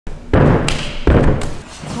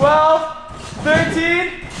12, 13,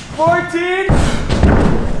 14.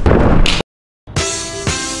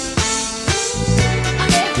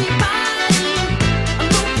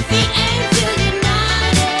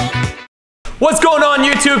 What's going on,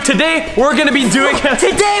 YouTube? Today we're gonna be doing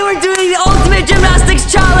the ultimate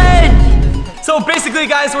gymnastics challenge. So basically,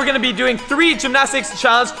 guys, we're gonna be doing 3 gymnastics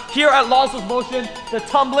challenge here at Laws of Motion, the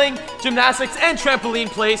tumbling, gymnastics, and trampoline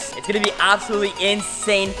place. It's gonna be absolutely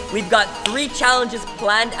insane. We've got 3 challenges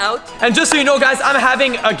planned out. And just so you know, guys, I'm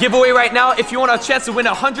having a giveaway right now. If you want a chance to win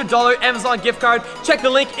a $100 Amazon gift card, check the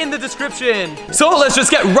link in the description. So let's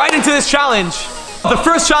just get right into this challenge. The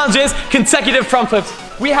first challenge is consecutive front flips.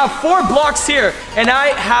 We have 4 blocks here, and I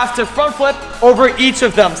have to front flip over each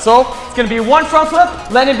of them. So it's gonna be 1 front flip,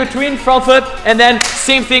 land in between, front flip, and then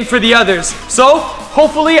same thing for the others. So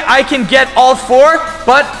hopefully I can get all 4,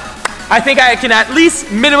 but I think I can at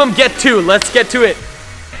least minimum get 2. Let's get to it.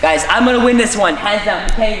 Guys, I'm gonna win this one, hands down.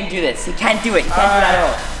 He can't even do this. He can't do it. He can't do that at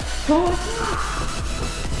all.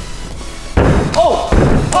 Oh!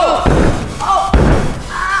 Oh! Oh!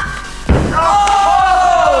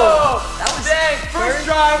 First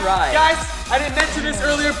try. Guys, I didn't mention this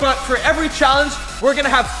earlier, but for every challenge, we're gonna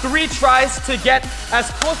have 3 tries to get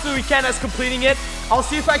as close as we can as completing it. I'll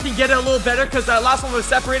see if I can get it a little better because that last one was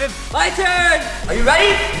separated. My turn! Are you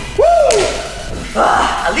ready? Woo!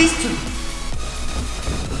 At least 2.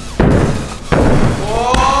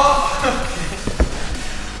 Whoa!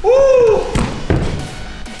 Woo!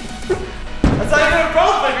 That's how you do it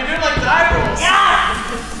both, like you're doing like dive rolls.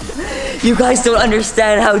 Yeah! You guys don't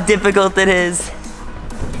understand how difficult it is.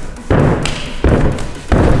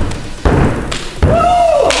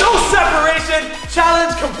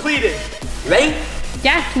 Challenge completed. You ready?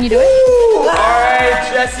 Yeah, can you do it? All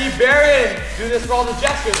right, Jesse Barron. Do this for all the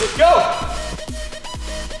Jessicas. Let's go.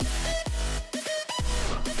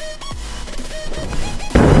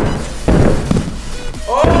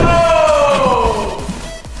 Oh!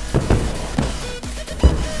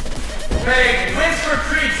 Hey, wins for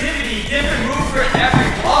creativity. Different move for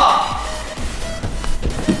every block.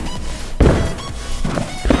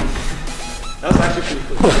 That was actually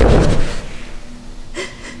pretty cool.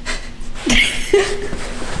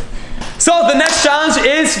 So the next challenge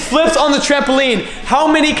is flips on the trampoline. How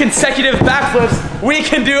many consecutive backflips we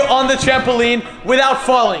can do on the trampoline without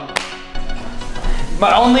falling.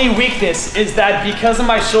 My only weakness is that because of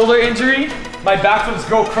my shoulder injury, my backflips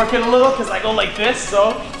go crooked a little because I go like this,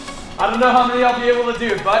 so I don't know how many I'll be able to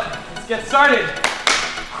do, but let's get started.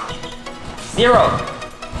 0,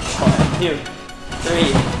 1, 2,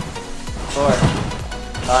 3, 4,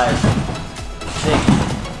 5, 6,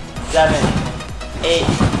 7, 8,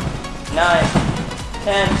 9,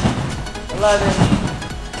 10, 11,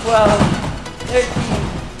 12, 13,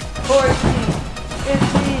 14, 15,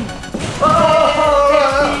 15.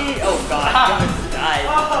 Oh God, I almost died.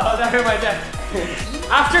 Oh, that hurt my neck.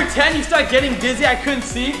 After 10, you start getting dizzy. I couldn't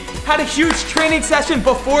see. Had a huge training session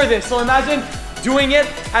before this, so imagine doing it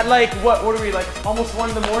at like, what are we, like almost 1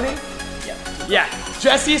 in the morning? Yeah.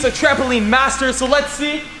 Jesse is a trampoline master, so let's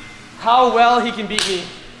see how well he can beat me.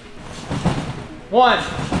 1,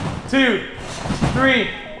 2, 3,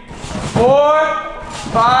 4,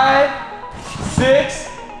 5, 6,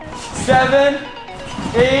 7,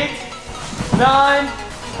 8, 9,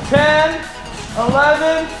 10,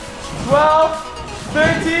 11, 12,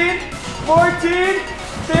 13, 14,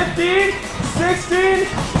 15, 16,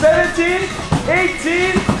 17,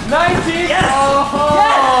 18, 19. Yes!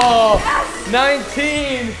 Oh, yes!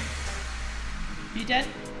 19. You did?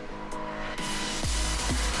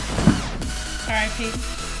 R.I.P.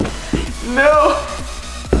 No!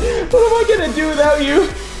 What am I gonna do without you?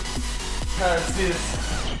 Alright, let's do this.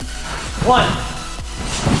 1,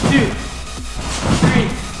 2, 3,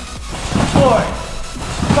 4,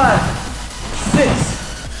 5, 6,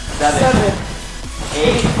 7,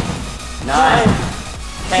 8, 9,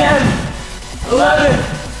 10, 11.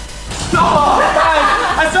 Oh, guys,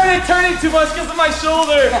 I started turning too much because of my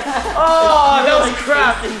shoulder. Oh, that was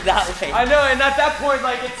crap. That way. I know, and at that point,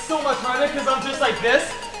 like, it's so much harder because I'm just like this.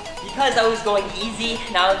 Because I was going easy,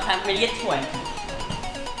 now it's time for me to get 20.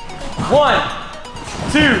 1,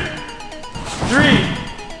 2, 3,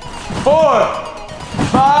 4,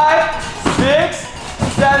 5, 6,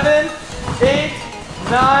 7, 8,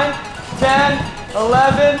 9, 10,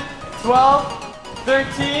 11, 12,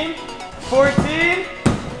 13, 14.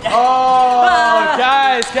 Oh,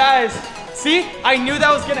 guys. See, I knew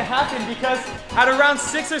that was gonna happen because at around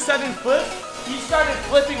 6 or 7 flips, he started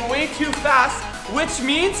flipping way too fast, which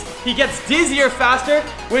means he gets dizzier faster,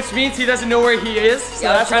 which means he doesn't know where he is. So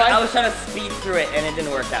yeah, I was trying to speed through it and it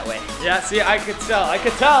didn't work that way. Yeah, see, I could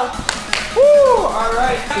tell. Woo! All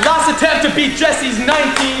right. Last attempt to beat Jesse's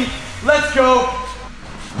 19. Let's go.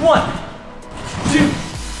 1, 2,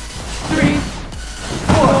 3,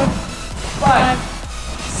 4, 5,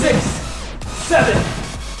 6, 7,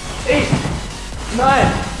 8,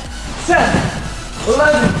 9, 10,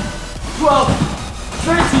 11, 12,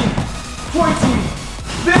 13, 14,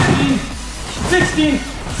 15, 16,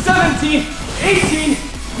 17, 18,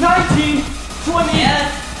 19, 20,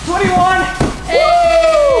 Yes. 21. Hey.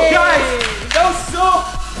 Woo! Guys, that was so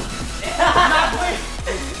madly.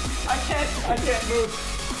 I can't move.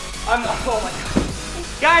 Oh my god.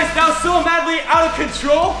 Guys, that was so madly out of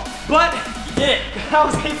control, but You did it. I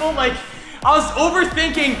was able, like, I was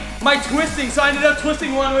overthinking my twisting, so I ended up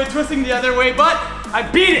twisting one way, twisting the other way, but I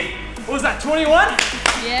beat it. What was that, 21?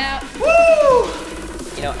 Yeah. Woo!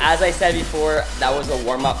 You know, as I said before, that was a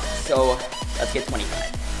warm-up, so let's get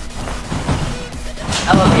 25.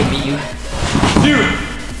 I love it, beat you. 2,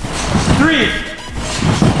 3,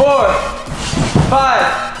 4,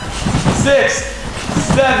 5, 6,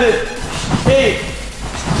 7, 8,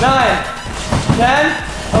 9, 10,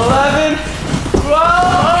 11,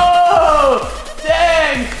 12.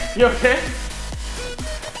 Dang! You okay?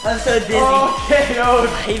 I'm so dizzy. Okay, no.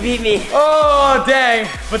 He beat me. Oh, dang.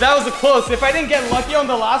 But that was a close. If I didn't get lucky on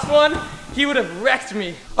the last one, he would have wrecked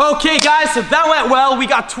me. Okay, guys, so that went well. We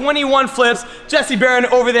got 21 flips. Jesse Barron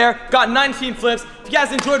over there got 19 flips. If you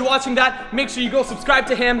guys enjoyed watching that, make sure you go subscribe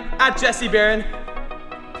to him at Jesse Barron.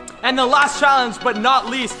 And the last challenge, but not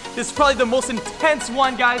least, this is probably the most intense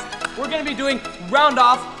one, guys. We're gonna be doing round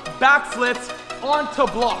off back flips onto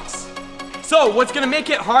blocks. So what's gonna make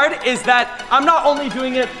it hard is that I'm not only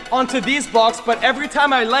doing it onto these blocks, but every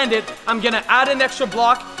time I land it, I'm gonna add an extra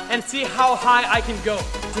block and see how high I can go.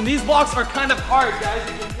 And these blocks are kind of hard, guys.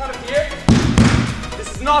 You can kind of hear.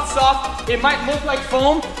 This is not soft. It might look like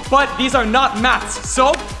foam, but these are not mats.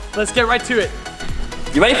 So let's get right to it.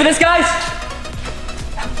 You ready for this, guys?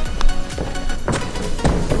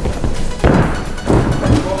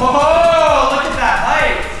 Oh, look at that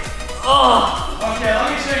height. Oh. Okay, let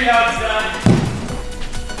me show you how it's done.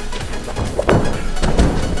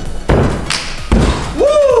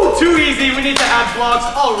 Woo! Too easy. We need to add blocks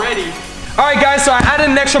already. All right, guys, so I added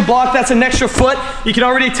an extra block. That's an extra foot. You can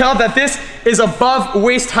already tell that this is above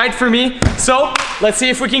waist height for me. So let's see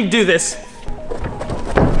if we can do this.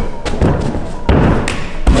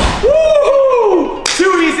 Woo!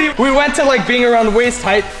 Too easy. We went to like being around waist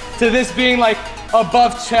height to this being like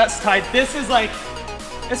above chest height. This is like,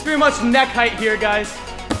 it's pretty much neck height here, guys.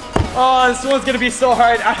 Oh, this one's gonna be so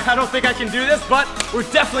hard. I don't think I can do this, but we're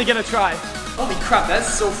definitely gonna try. Holy crap,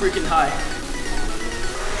 that's so freaking high.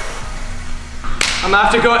 I'm gonna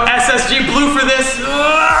have to go SSG blue for this.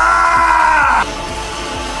 Ah!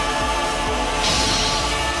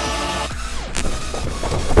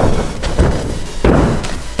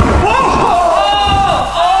 Whoa!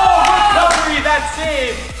 Oh, recovery, that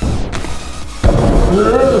save.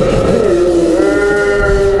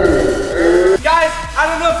 Guys, I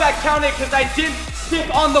don't know if that counted because I did stick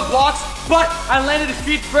on the blocks, but I landed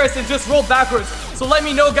feet first and just rolled backwards. So let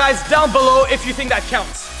me know, guys, down below if you think that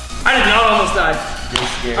counts. I did not almost die.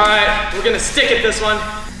 All right, we're gonna stick at this one.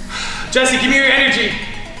 Jesse, give me your energy.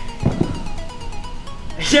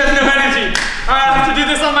 He has no energy. All right, I have to do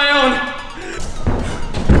this on my own.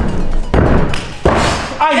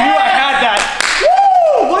 I knew I had that.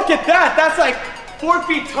 Woo! Look at that. That's like 4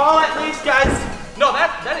 feet tall at least, guys. No,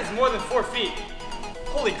 that is more than 4 feet.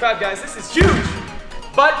 Holy crap, guys, this is huge.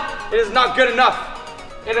 But it is not good enough.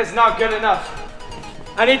 It is not good enough.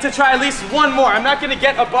 I need to try at least one more. I'm not gonna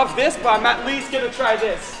get above this, but I'm at least gonna try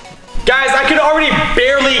this. Guys, I could already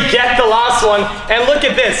barely get the last one, and look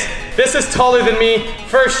at this. This is taller than me,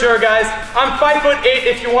 for sure, guys. I'm 5'8"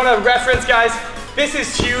 if you want a reference, guys. This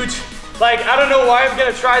is huge. Like, I don't know why I'm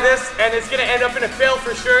gonna try this, and it's gonna end up in a fail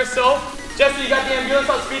for sure, so. Jesse, you got the ambulance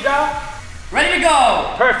on speed dial? Ready to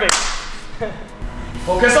go. Perfect.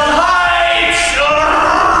 Focus on height!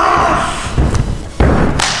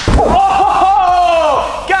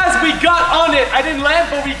 Oh! Guys, we got on it. I didn't land,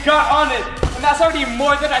 but we got on it. And that's already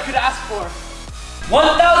more than I could ask for.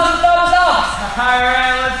 1,000 thumbs up. All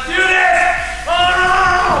right, let's do this.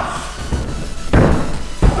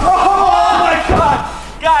 Oh my God.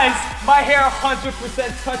 Guys, my hair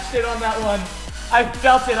 100% touched it on that one. I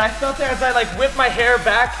felt it. I felt it as I like whipped my hair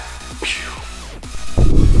back.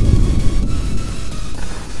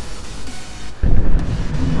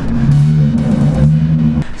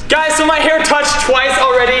 Guys, so my hair touched twice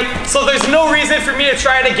already, so there's no reason for me to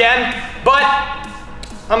try it again, but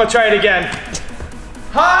I'm gonna try it again.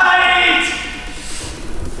 Height!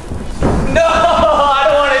 No, I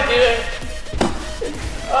don't want to do it.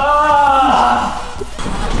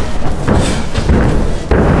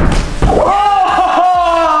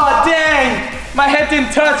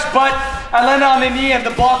 I landed on a knee and the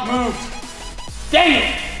block moved. Dang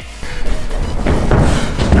it!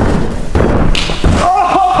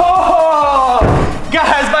 Oh!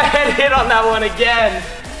 Guys, my head hit on that one again.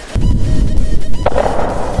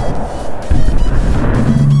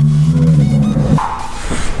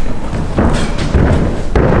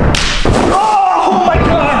 Oh my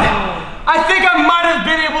God! I think I might have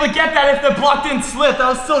been able to get that if the block didn't slip. That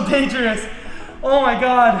was so dangerous. Oh my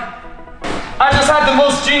God. I just had the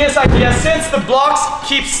most genius idea since the blocks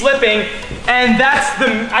keep slipping, and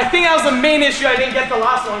I think that was the main issue I didn't get the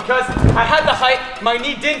last one, because I had the height, my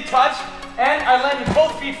knee didn't touch, and I landed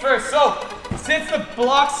both feet first. So since the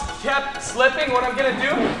blocks kept slipping, what I'm gonna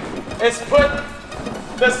do is put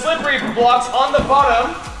the slippery blocks on the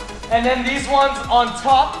bottom, and then these ones on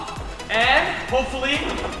top, and hopefully,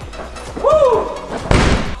 woo!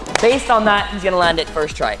 Based on that, he's gonna land it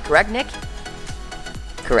first try. Correct, Nick?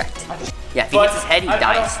 Correct. Yeah, if he hits his head, he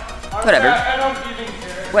dies. Whatever. I don't even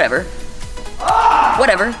care. Whatever. Ah!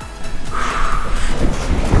 Whatever.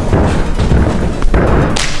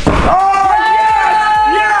 Oh,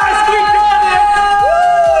 yes! Yes! We got it!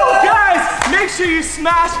 Woo! Guys, make sure you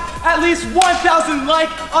smash at least 1,000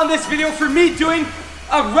 likes on this video for me doing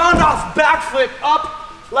a round-off backflip up.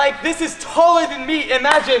 Like, this is taller than me.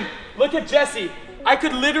 Imagine, look at Jesse. I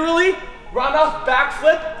could literally round-off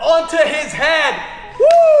backflip onto his head.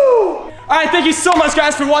 Woo! Alright, thank you so much,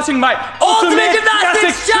 guys, for watching my Ultimate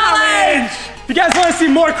Gymnastics Challenge! If you guys want to see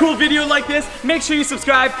more cool videos like this, make sure you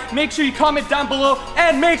subscribe, make sure you comment down below,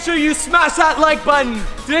 and make sure you smash that like button.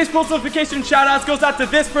 Today's post notification shoutouts goes out to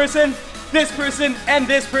this person, and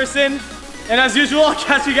this person. And as usual, I'll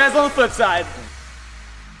catch you guys on the flip side.